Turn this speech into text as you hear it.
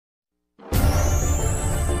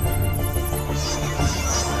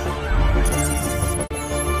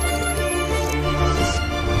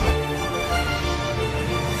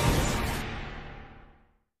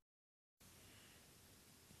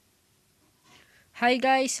Hi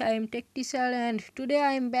guys, I am TechTisal and today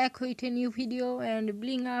I am back with a new video and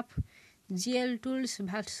bring up GLTools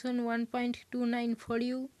version 1.29 for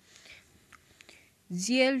you.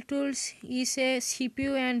 GLTools is a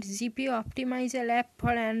CPU and GPU optimizer app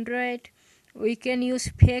for Android. We can use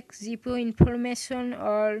fake GPU information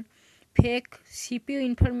or fake CPU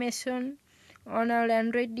information on our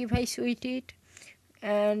Android device with it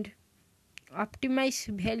and optimize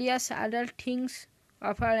various other things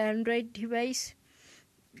of our Android device.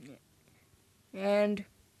 And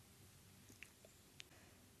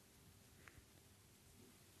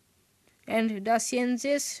the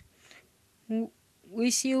changes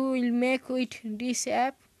which you will make with this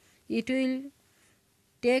app, it will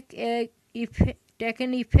take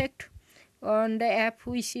an effect on the app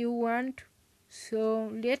which you want. So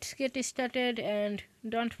let's get started, and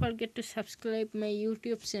don't forget to subscribe my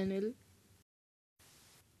YouTube channel.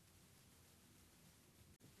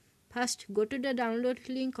 First, go to the download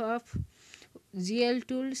link of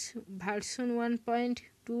GLTools version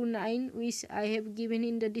 1.29 which I have given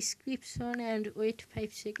in the description and wait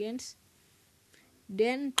 5 seconds.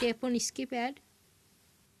 Then tap on skip ad.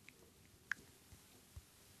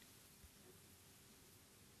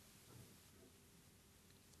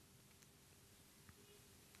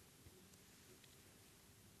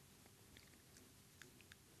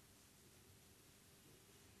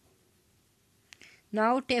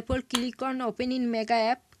 Now tap or click on open in Mega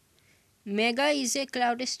app. Mega is a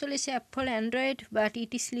cloud storage app for Android, but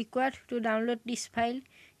it is required to download this file.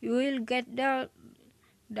 You will get the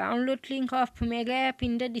download link of Mega app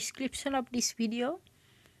in the description of this video.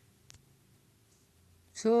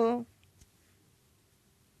 So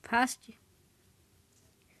first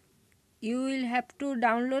you will have to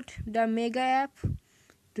download the Mega app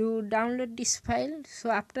to download this file.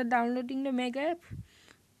 So after downloading the Mega app,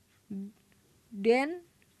 then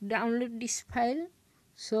download this file.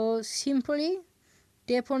 So simply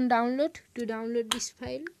tap on download to download this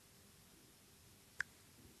file.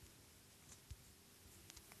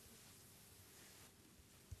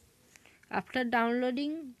 After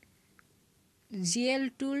downloading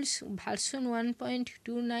GLTools version 1.29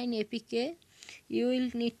 APK, you will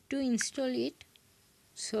need to install it.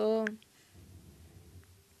 So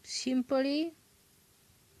simply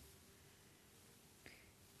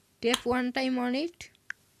tap one time on it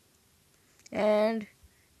and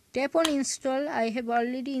tap on install. I have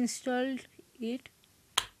already installed it.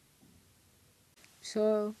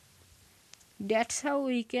 So that's how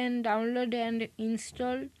we can download and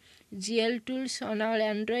install GLTools on our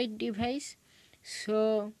Android device.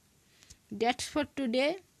 So that's for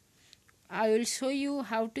today. I will show you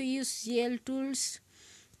how to use GLTools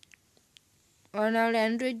on our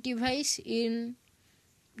Android device in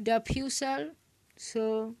the future.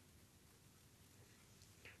 So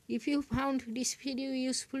if you found this video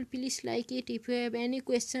useful, please like it. If you have any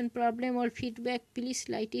question, problem or feedback, please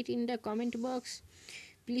write it in the comment box.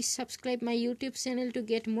 Please subscribe my YouTube channel to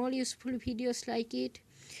get more useful videos like it.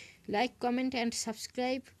 Like, comment and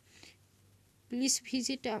subscribe. Please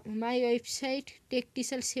visit my website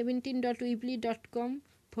techtisal17.weebly.com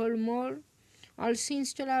for more. Also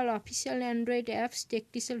install our official Android apps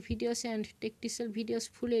TechTisal videos and TechTisal videos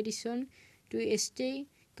full edition to stay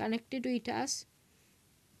connected with us.